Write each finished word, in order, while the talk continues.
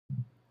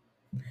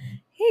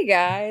Hey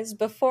guys,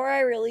 before I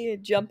really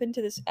jump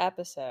into this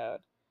episode,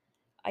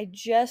 I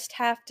just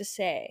have to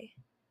say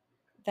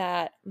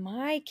that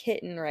my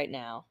kitten right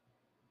now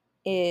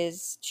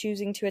is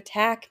choosing to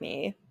attack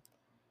me,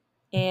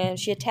 and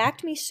she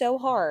attacked me so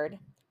hard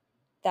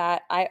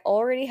that I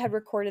already had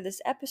recorded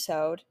this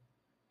episode,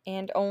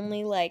 and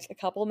only like a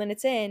couple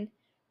minutes in,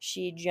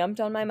 she jumped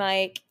on my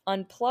mic,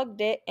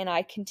 unplugged it, and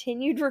I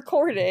continued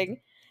recording,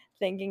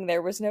 thinking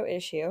there was no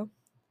issue.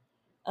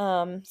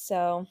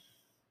 So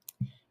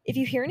if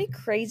you hear any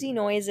crazy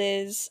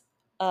noises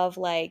of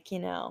me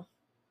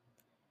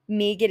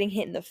getting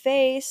hit in the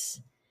face,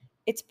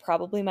 it's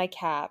probably my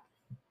cat.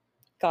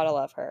 Gotta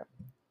love her.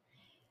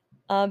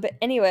 But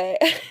anyway,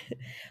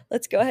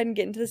 let's go ahead and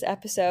get into this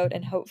episode,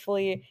 and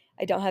hopefully,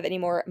 I don't have any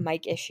more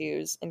mic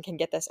issues and can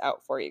get this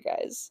out for you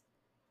guys.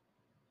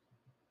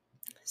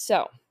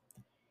 So,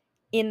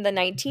 in the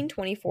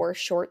 1924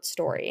 short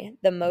story,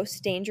 The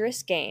Most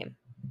Dangerous Game,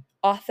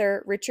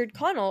 author Richard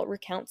Connell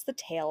recounts the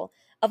tale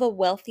of a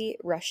wealthy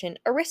Russian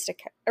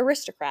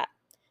aristocrat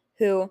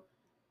who,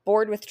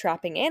 bored with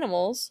trapping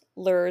animals,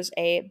 lures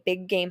a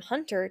big game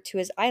hunter to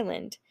his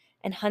island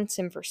and hunts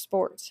him for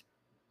sport.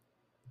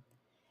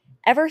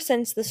 Ever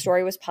since the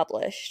story was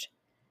published,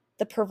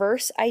 the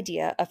perverse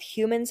idea of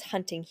humans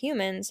hunting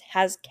humans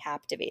has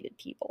captivated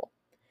people.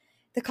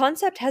 The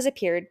concept has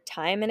appeared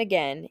time and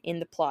again in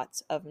the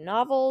plots of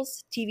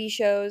novels, TV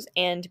shows,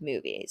 and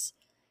movies,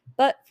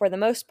 but for the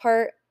most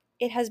part,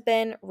 it has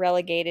been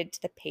relegated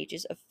to the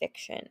pages of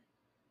fiction.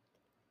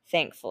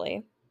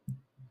 Thankfully.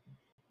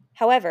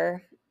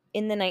 However,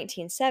 in the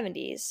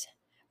 1970s,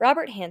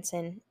 Robert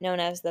Hansen, known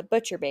as the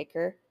Butcher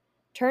Baker,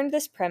 turned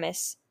this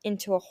premise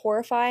into a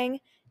horrifying,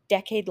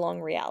 decade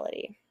long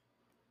reality.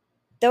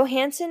 Though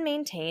Hansen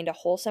maintained a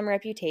wholesome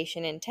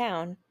reputation in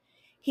town,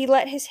 he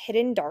let his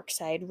hidden dark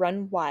side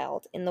run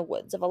wild in the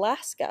woods of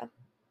Alaska.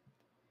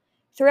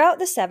 Throughout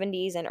the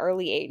 70s and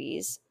early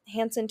 80s,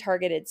 Hansen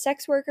targeted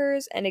sex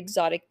workers and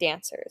exotic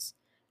dancers,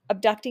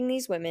 abducting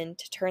these women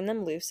to turn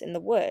them loose in the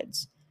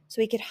woods so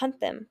he could hunt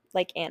them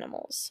like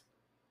animals.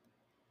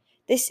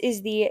 This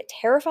is the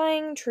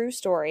terrifying true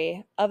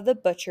story of the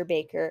Butcher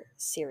Baker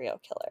serial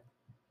killer.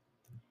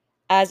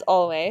 As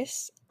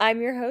always, I'm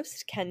your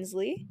host,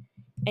 Kensley,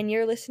 and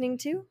you're listening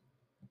to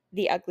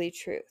The Ugly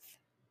Truth.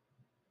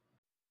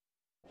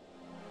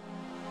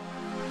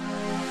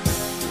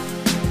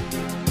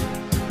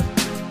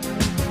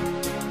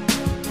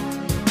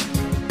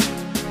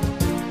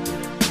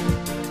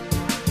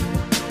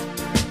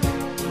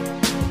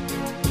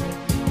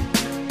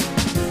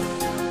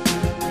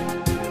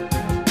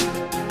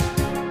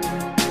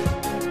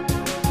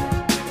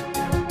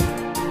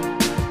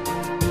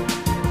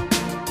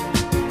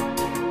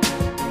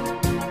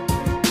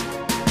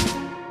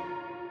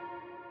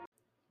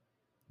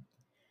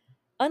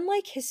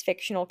 Unlike his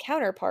fictional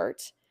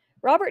counterpart,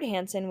 Robert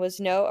Hansen was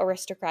no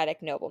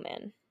aristocratic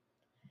nobleman.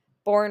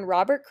 Born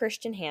Robert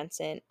Christian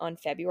Hansen on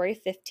February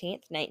 15,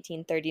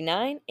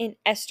 1939, in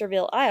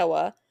Esterville,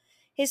 Iowa,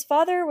 his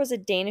father was a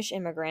Danish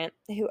immigrant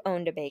who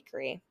owned a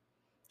bakery.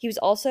 He was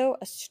also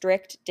a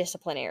strict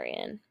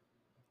disciplinarian.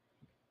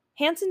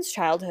 Hansen's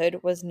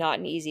childhood was not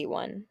an easy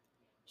one.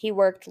 He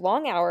worked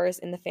long hours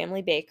in the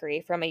family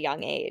bakery from a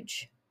young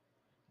age.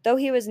 Though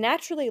he was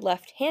naturally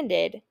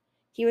left-handed,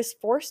 he was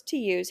forced to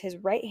use his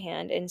right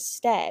hand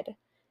instead,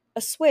 a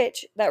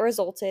switch that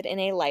resulted in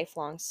a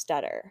lifelong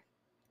stutter.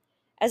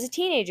 As a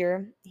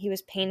teenager, he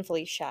was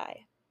painfully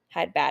shy,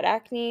 had bad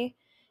acne,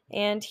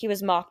 and he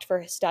was mocked for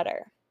his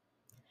stutter.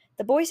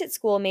 The boys at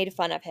school made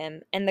fun of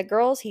him, and the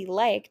girls he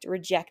liked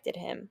rejected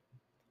him.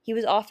 He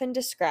was often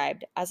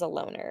described as a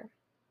loner.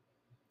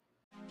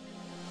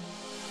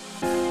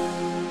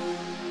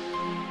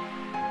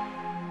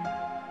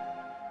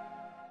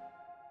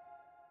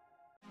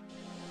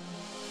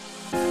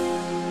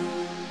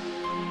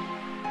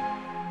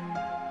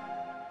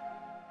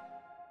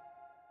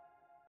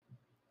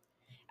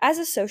 As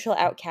a social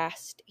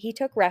outcast, he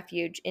took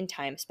refuge in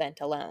time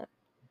spent alone.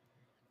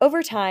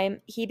 Over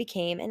time, he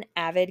became an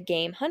avid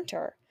game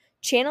hunter,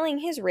 channeling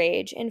his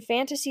rage and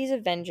fantasies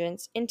of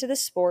vengeance into the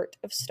sport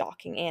of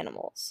stalking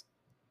animals.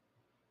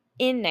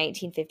 In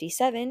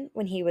 1957,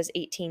 when he was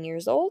 18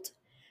 years old,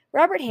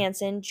 Robert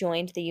Hansen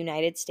joined the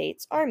United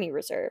States Army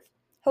Reserve,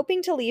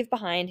 hoping to leave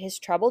behind his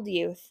troubled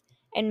youth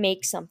and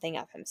make something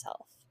of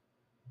himself.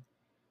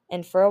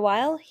 And for a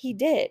while, he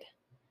did.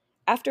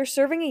 After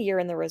serving a year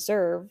in the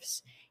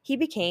reserves, he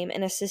became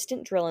an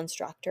assistant drill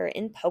instructor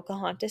in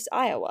Pocahontas,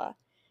 Iowa,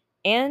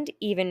 and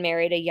even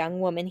married a young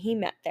woman he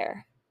met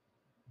there.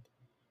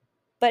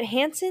 But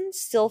Hansen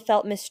still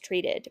felt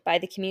mistreated by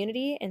the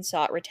community and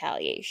sought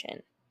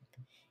retaliation.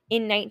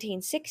 In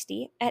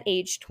 1960, at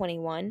age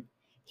 21,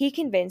 he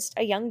convinced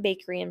a young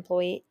bakery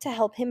employee to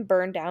help him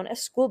burn down a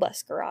school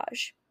bus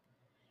garage.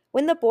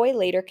 When the boy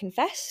later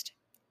confessed,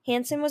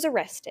 Hansen was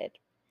arrested.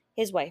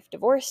 His wife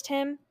divorced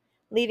him,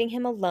 leaving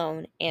him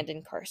alone and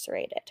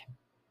incarcerated.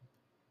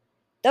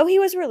 Though he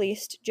was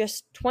released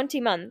just 20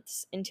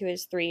 months into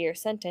his 3-year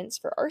sentence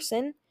for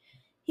arson,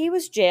 he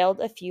was jailed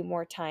a few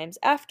more times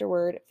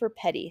afterward for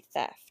petty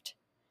theft.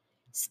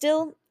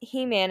 Still,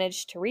 he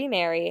managed to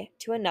remarry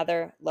to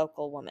another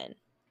local woman.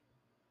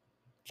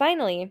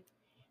 Finally,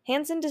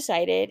 Hansen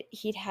decided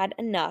he'd had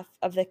enough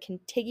of the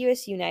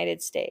contiguous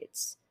United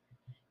States.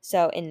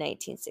 So in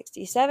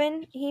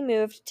 1967, he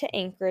moved to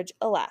Anchorage,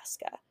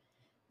 Alaska,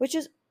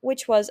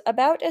 which was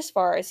about as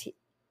far as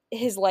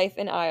his life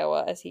in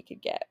Iowa as he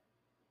could get.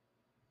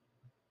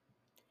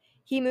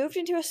 He moved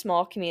into a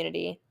small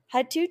community,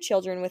 had 2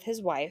 children with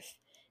his wife,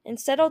 and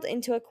settled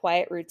into a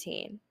quiet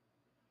routine.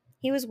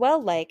 He was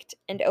well liked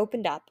and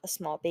opened up a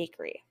small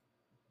bakery.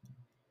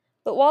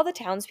 But while the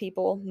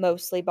townspeople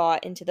mostly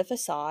bought into the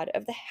facade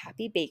of the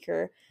happy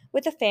baker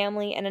with a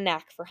family and a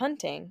knack for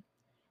hunting,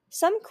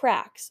 some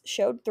cracks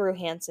showed through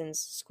Hansen's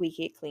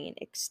squeaky clean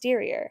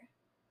exterior.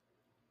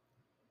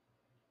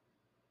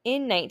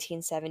 In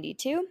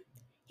 1972,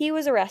 he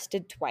was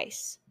arrested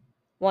twice,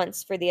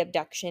 once for the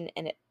abduction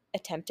and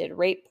attempted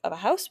rape of a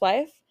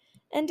housewife,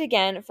 and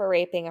again for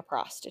raping a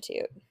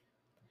prostitute.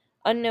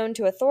 Unknown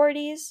to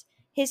authorities,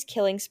 his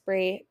killing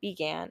spree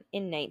began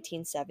in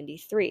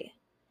 1973,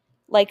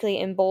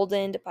 likely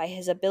emboldened by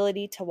his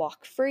ability to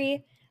walk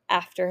free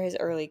after his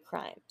early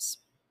crimes.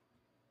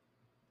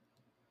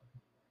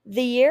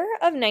 The year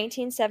of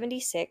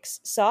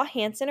 1976 saw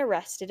Hansen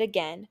arrested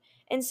again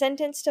and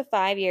sentenced to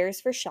 5 years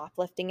for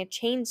shoplifting a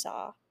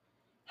chainsaw.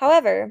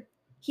 However,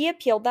 he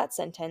appealed that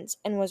sentence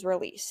and was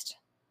released,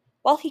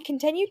 while he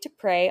continued to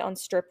prey on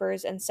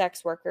strippers and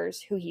sex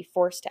workers who he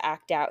forced to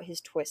act out his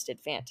twisted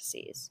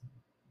fantasies.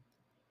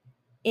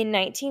 In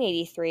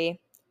 1983,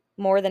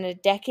 more than a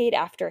decade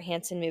after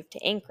Hansen moved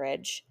to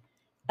Anchorage,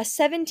 a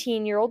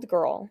 17-year-old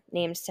girl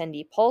named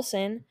Cindy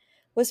Paulson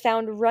was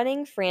found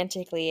running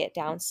frantically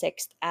down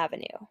 6th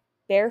Avenue,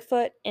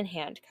 barefoot and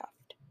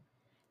handcuffed.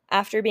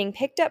 After being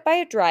picked up by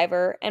a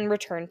driver and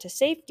returned to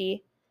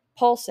safety,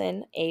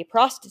 Paulson, a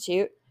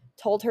prostitute,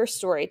 told her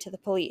story to the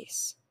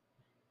police.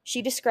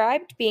 She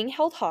described being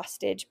held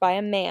hostage by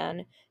a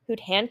man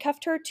who'd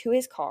handcuffed her to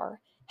his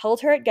car, held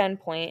her at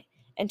gunpoint,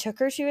 and took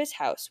her to his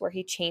house where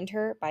he chained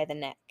her by the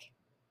neck.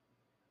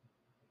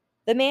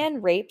 The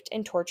man raped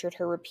and tortured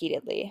her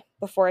repeatedly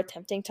before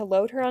attempting to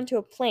load her onto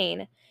a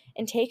plane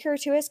and take her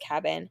to his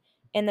cabin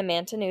in the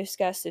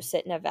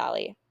Matanuska-Susitna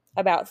Valley,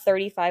 about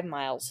 35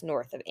 miles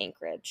north of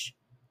Anchorage.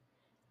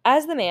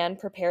 As the man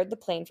prepared the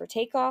plane for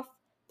takeoff,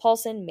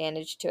 Paulson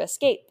managed to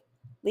escape,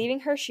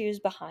 leaving her shoes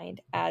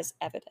behind as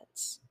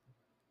evidence.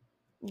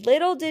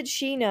 Little did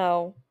she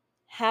know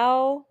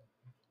how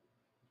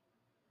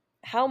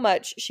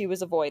much she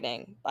was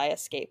avoiding by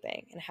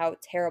escaping and how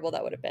terrible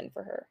that would have been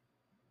for her.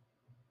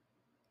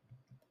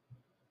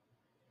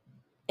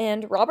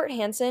 And Robert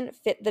Hansen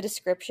fit the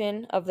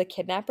description of the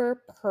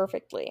kidnapper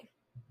perfectly.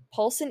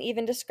 Paulson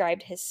even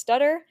described his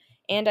stutter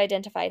and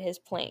identified his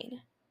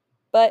plane.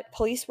 But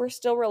police were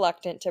still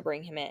reluctant to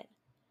bring him in.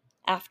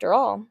 After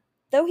all,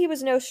 though he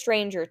was no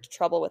stranger to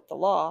trouble with the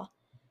law,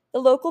 the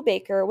local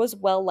baker was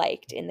well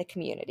liked in the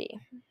community.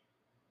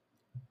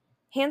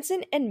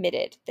 Hansen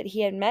admitted that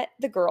he had met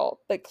the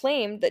girl, but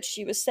claimed that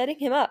she was setting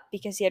him up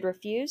because he had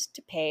refused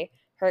to pay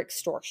her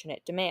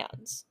extortionate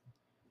demands.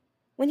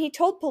 When he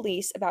told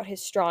police about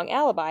his strong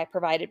alibi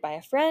provided by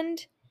a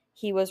friend,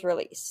 he was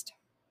released.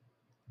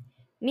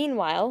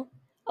 Meanwhile,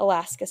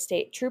 Alaska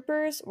state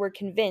troopers were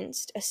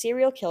convinced a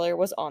serial killer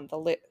was on the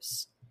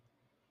loose.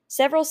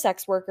 Several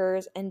sex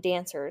workers and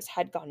dancers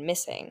had gone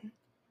missing,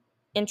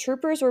 and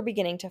troopers were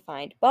beginning to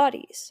find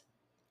bodies.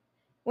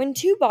 When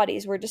 2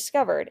 bodies were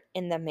discovered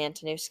in the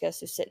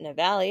Matanuska-Susitna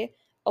Valley,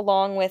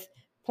 along with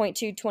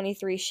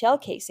 .223 shell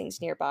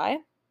casings nearby,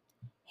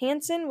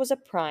 Hansen was a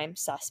prime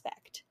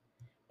suspect.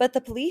 But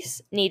the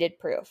police needed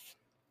proof.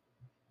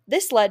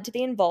 This led to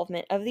the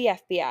involvement of the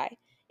FBI,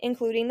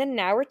 including the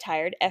now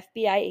retired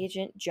FBI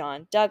agent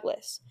John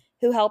Douglas,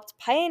 who helped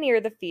pioneer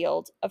the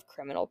field of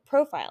criminal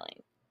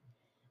profiling.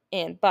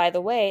 And by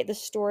the way, the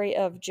story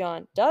of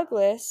John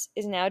Douglas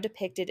is now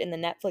depicted in the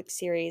Netflix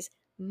series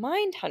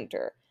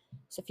Mindhunter.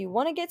 So if you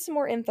want to get some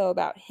more info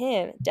about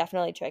him,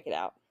 definitely check it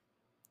out.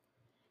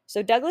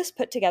 So Douglas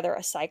put together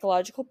a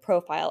psychological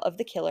profile of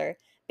the killer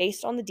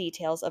based on the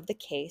details of the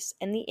case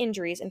and the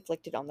injuries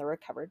inflicted on the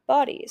recovered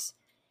bodies.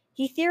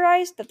 He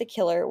theorized that the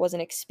killer was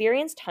an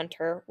experienced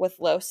hunter with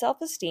low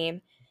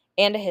self-esteem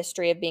and a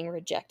history of being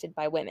rejected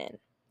by women,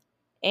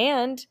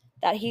 and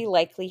that he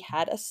likely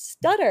had a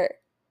stutter.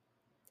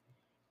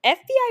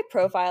 FBI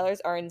profilers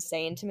are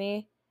insane to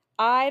me.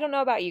 I don't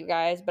know about you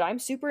guys, but I'm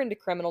super into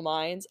Criminal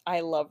Minds.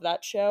 I love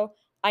that show.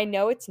 I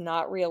know it's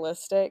not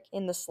realistic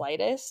in the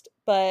slightest,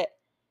 but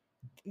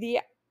the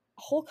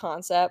whole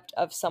concept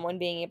of someone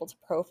being able to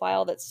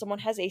profile that someone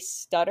has a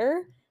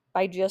stutter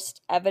by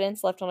just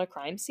evidence left on a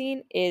crime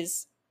scene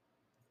is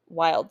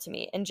wild to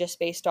me, and just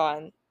based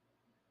on,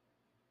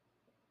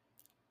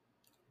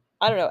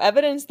 I don't know,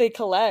 evidence they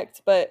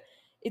collect, but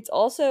it's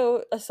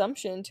also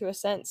assumption to a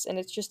sense, and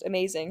it's just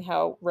amazing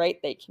how right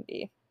they can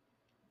be.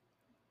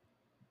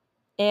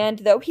 And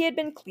though he had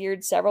been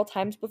cleared several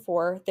times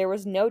before, there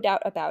was no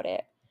doubt about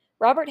it.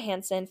 Robert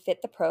Hansen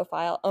fit the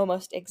profile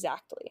almost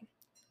exactly.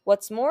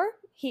 What's more,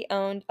 he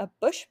owned a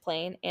bush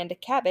plane and a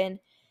cabin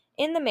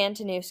in the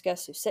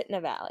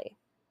Matanuska-Susitna Valley.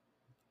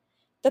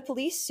 The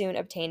police soon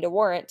obtained a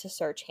warrant to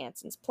search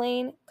Hansen's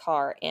plane,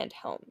 car, and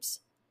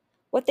homes.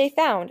 What they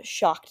found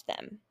shocked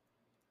them.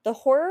 The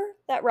horror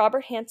that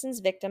Robert Hansen's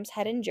victims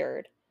had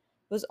endured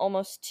was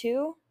almost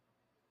too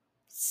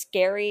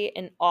scary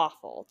and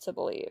awful to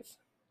believe.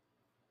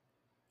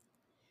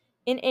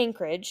 In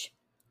Anchorage,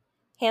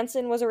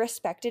 Hansen was a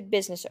respected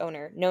business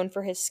owner known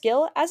for his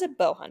skill as a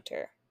bow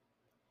hunter.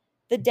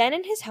 The den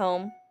in his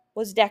home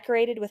was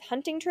decorated with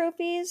hunting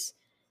trophies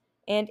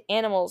and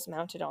animals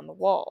mounted on the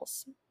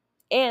walls.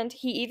 And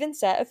he even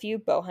set a few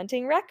bow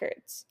hunting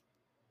records.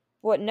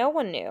 What no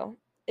one knew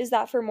is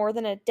that for more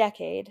than a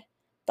decade,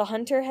 the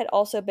hunter had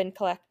also been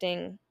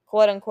collecting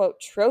quote-unquote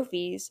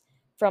trophies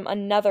from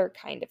another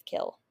kind of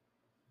kill.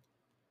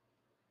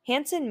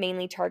 Hansen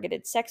mainly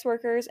targeted sex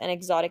workers and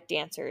exotic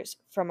dancers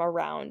from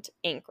around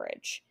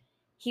Anchorage.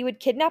 He would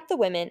kidnap the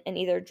women and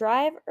either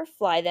drive or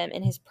fly them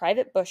in his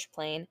private bush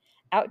plane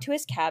out to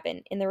his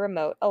cabin in the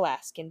remote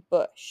Alaskan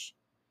bush.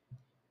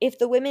 If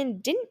the women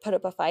didn't put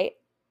up a fight,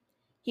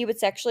 he would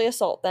sexually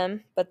assault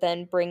them, but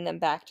then bring them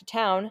back to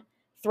town,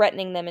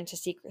 threatening them into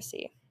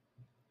secrecy.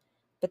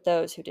 But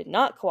those who did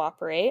not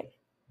cooperate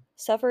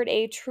suffered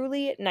a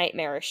truly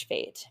nightmarish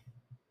fate.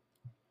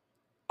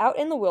 Out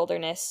in the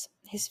wilderness,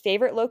 his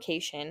favorite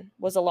location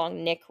was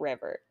along Nick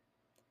River.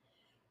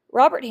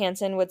 Robert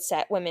Hansen would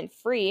set women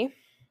free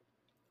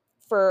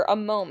for a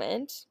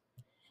moment,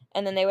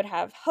 and then they would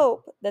have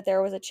hope that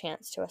there was a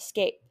chance to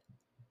escape.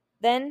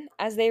 Then,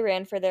 as they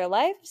ran for their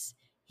lives,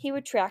 he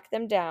would track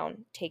them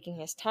down, taking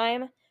his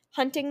time,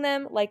 hunting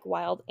them like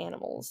wild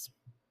animals.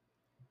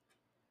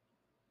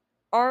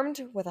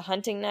 Armed with a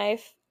hunting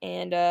knife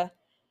and a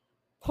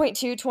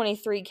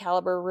 .223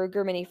 caliber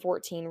Ruger Mini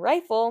 14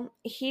 rifle,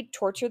 he'd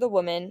torture the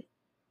women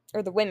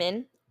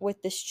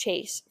with this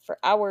chase for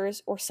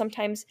hours or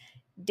sometimes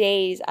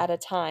days at a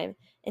time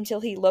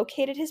until he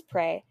located his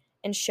prey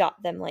and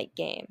shot them like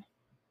game.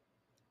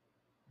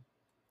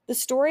 The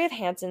story of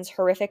Hansen's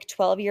horrific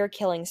 12-year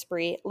killing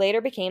spree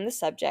later became the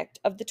subject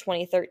of the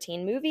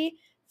 2013 movie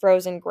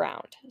Frozen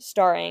Ground,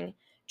 starring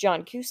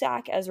John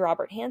Cusack as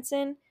Robert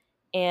Hansen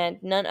and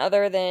none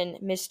other than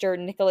Mr.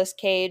 Nicolas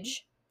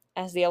Cage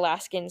as the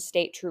Alaskan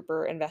state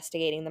trooper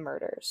investigating the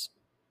murders.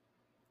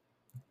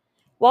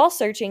 While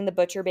searching the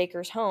butcher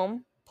baker's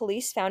home,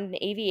 police found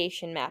an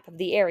aviation map of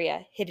the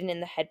area hidden in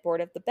the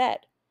headboard of the bed.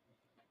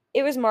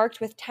 It was marked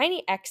with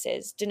tiny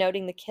X's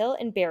denoting the kill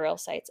and burial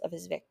sites of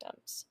his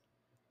victims.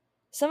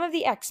 Some of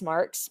the X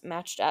marks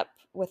matched up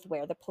with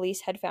where the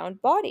police had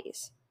found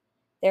bodies.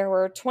 There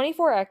were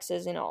 24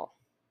 X's in all.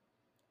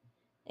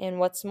 And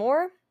what's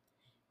more,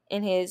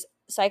 in his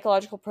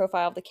psychological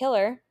profile of the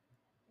killer,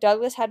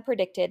 Douglas had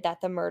predicted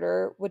that the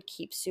murderer would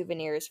keep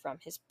souvenirs from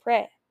his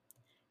prey.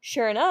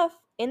 Sure enough,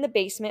 in the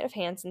basement of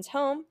Hansen's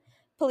home,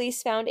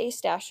 police found a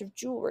stash of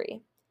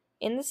jewelry.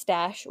 In the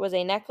stash was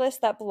a necklace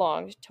that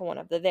belonged to one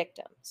of the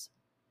victims.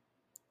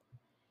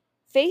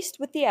 Faced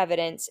with the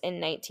evidence in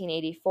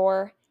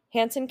 1984,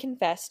 Hansen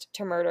confessed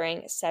to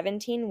murdering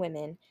 17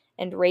 women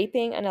and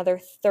raping another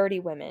 30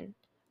 women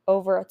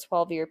over a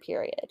 12-year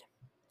period.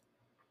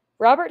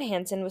 Robert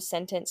Hansen was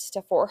sentenced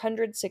to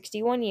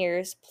 461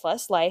 years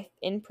plus life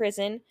in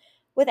prison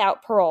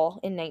without parole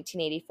in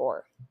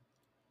 1984.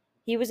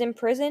 He was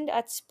imprisoned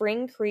at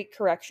Spring Creek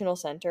Correctional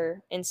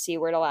Center in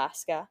Seward,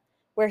 Alaska,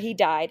 where he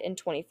died in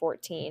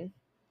 2014.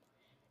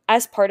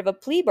 As part of a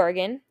plea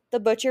bargain, the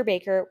butcher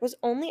baker was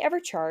only ever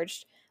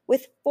charged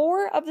with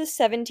 4 of the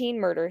 17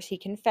 murders he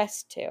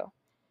confessed to,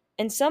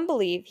 and some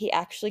believe he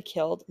actually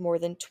killed more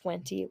than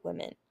 20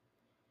 women.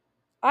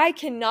 I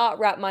cannot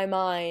wrap my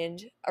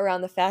mind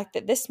around the fact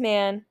that this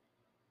man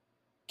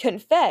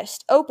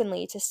confessed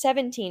openly to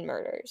 17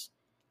 murders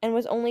and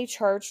was only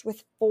charged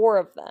with 4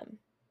 of them.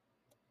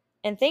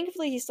 And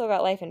thankfully he still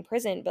got life in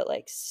prison, but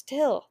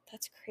still,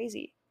 that's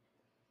crazy.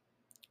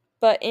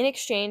 But in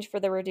exchange for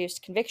the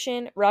reduced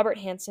conviction, Robert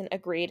Hansen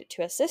agreed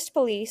to assist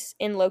police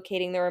in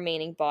locating the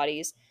remaining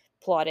bodies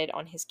plotted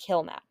on his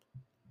kill map.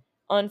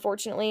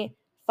 Unfortunately,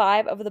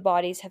 5 of the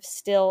bodies have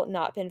still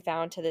not been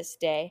found to this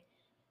day,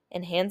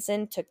 and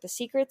Hansen took the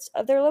secrets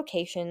of their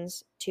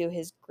locations to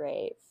his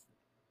grave.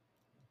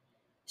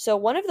 So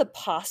one of the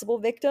possible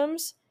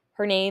victims,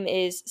 her name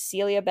is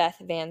Celia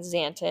Beth Van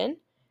Zanten.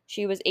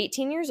 She was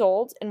 18 years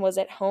old and was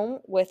at home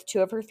with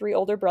 2 of her 3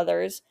 older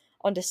brothers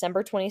on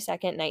December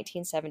 22nd,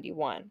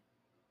 1971.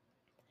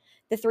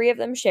 The 3 of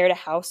them shared a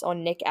house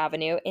on Nick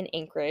Avenue in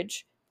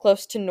Anchorage,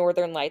 close to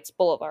Northern Lights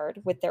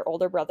Boulevard, with their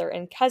older brother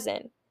and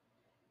cousin.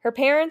 Her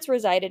parents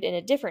resided in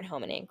a different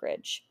home in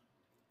Anchorage.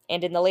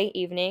 And in the late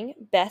evening,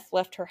 Beth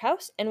left her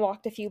house and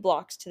walked a few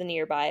blocks to the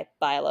nearby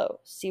Bilo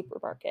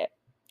supermarket.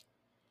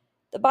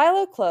 The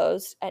Bilo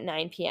closed at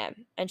 9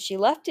 p.m., and she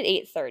left at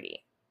 8:30.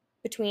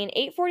 Between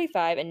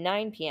 8:45 and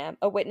 9 p.m.,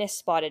 a witness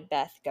spotted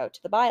Beth go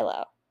to the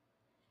Bilo.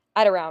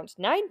 At around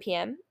 9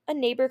 p.m., a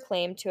neighbor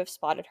claimed to have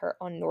spotted her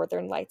on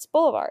Northern Lights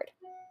Boulevard.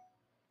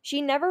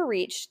 She never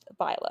reached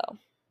Bilo.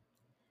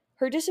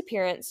 Her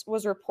disappearance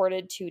was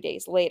reported 2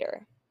 days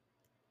later.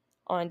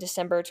 On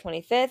December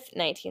 25th,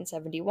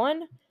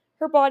 1971,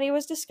 Her body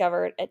was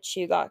discovered at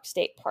Chugach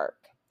State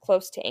Park,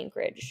 close to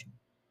Anchorage.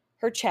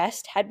 Her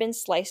chest had been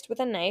sliced with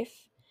a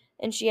knife,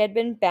 and she had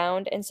been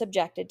bound and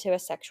subjected to a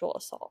sexual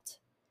assault.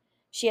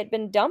 She had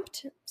been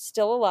dumped,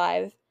 still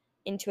alive,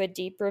 into a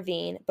deep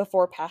ravine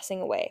before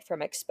passing away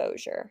from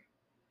exposure.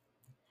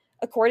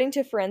 According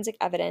to forensic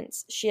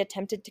evidence, she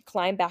attempted to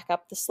climb back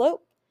up the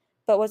slope,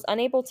 but was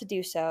unable to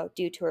do so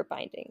due to her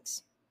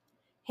bindings.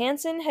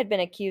 Hansen had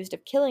been accused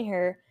of killing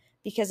her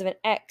because of an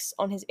X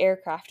on his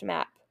aircraft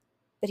map,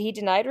 but he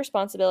denied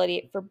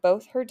responsibility for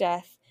both her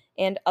death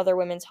and other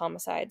women's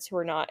homicides who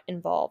were not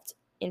involved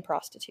in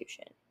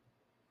prostitution.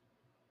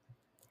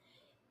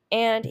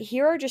 And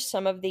here are just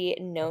some of the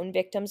known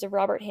victims of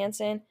Robert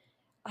Hansen.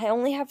 I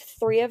only have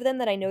 3 of them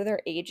that I know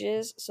their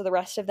ages, so the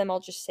rest of them I'll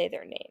just say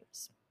their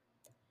names.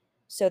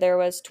 So there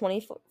was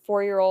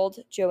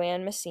 24-year-old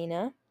Joanne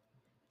Messina,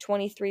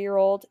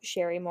 23-year-old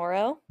Sherry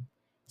Morrow,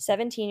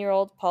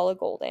 17-year-old Paula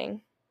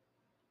Golding,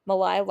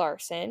 Malai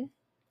Larson,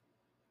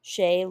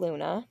 Shay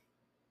Luna,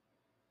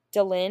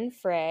 Delynn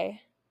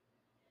Frey,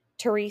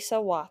 Teresa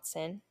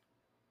Watson,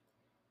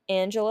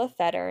 Angela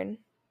Fettern,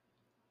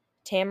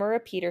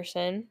 Tamara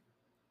Peterson,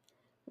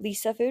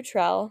 Lisa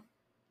Futrell,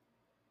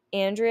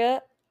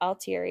 Andrea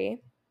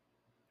Altieri,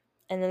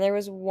 and then there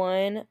was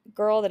one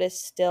girl that is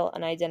still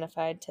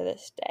unidentified to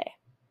this day.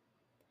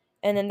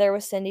 And then there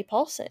was Cindy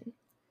Paulson,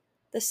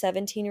 the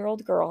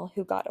 17-year-old girl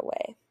who got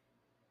away.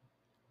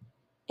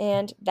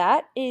 And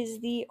that is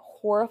the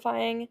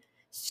horrifying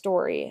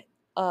story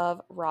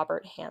of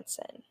Robert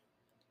Hansen.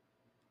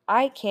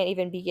 I can't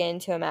even begin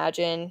to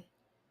imagine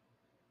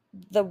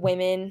the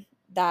women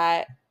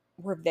that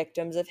were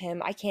victims of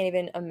him. I can't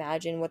even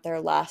imagine what their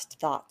last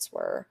thoughts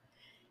were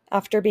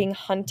after being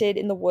hunted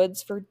in the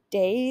woods for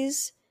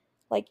days.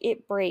 Like,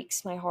 it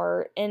breaks my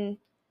heart. And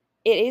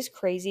it is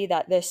crazy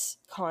that this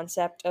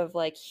concept of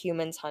like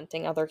humans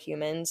hunting other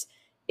humans,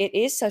 it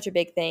is such a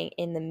big thing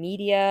in the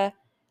media,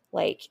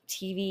 like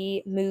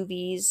TV,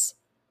 movies,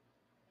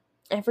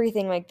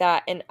 everything like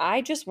that. And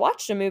I just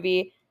watched a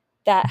movie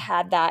that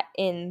had that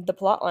in the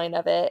plot line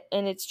of it,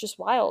 and it's just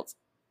wild.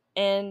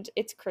 And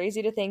it's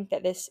crazy to think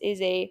that this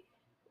is a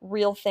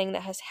real thing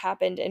that has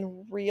happened,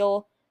 and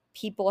real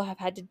people have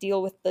had to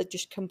deal with the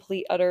just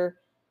complete utter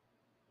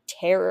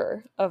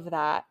terror of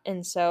that.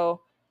 And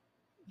so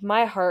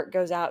my heart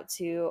goes out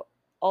to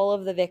all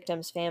of the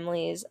victims'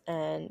 families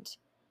and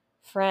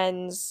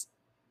friends,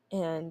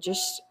 and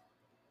just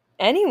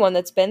anyone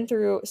that's been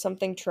through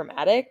something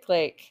traumatic.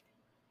 Like,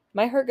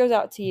 my heart goes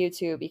out to you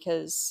too,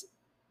 because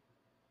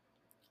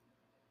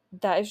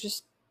that is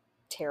just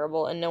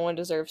terrible, and no one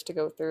deserves to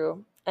go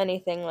through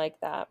anything like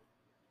that.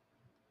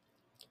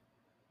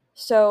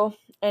 So,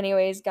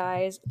 anyways,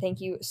 guys,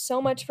 thank you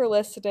so much for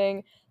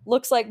listening.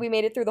 Looks like we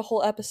made it through the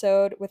whole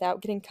episode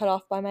without getting cut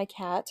off by my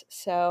cat,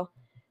 so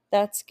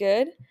that's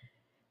good.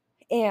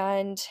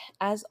 And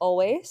as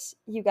always,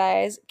 you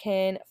guys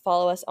can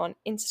follow us on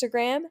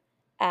Instagram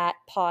at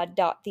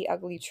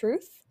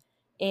pod.theuglytruth.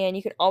 And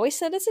you can always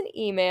send us an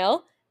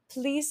email.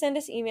 Please send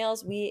us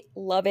emails. We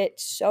love it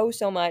so,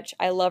 so much.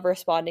 I love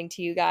responding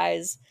to you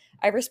guys.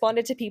 I've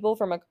responded to people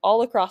from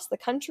all across the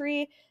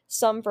country,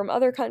 some from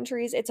other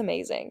countries. It's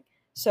amazing.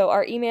 So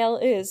our email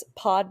is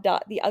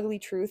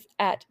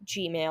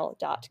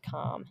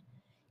pod.theuglytruth@gmail.com.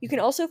 You can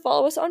also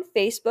follow us on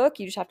Facebook.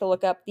 You just have to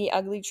look up The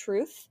Ugly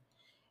Truth,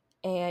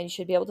 and you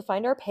should be able to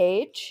find our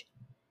page.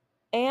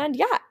 And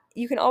yeah,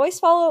 you can always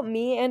follow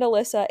me and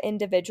Alyssa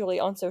individually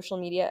on social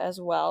media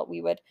as well.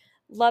 We would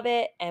love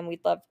it, and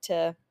we'd love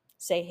to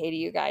say hey to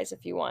you guys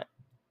if you want.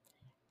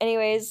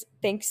 Anyways,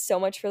 thanks so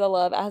much for the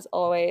love as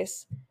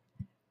always.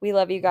 We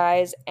love you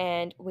guys,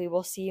 and we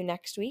will see you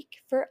next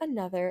week for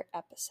another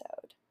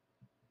episode.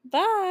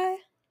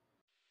 Bye!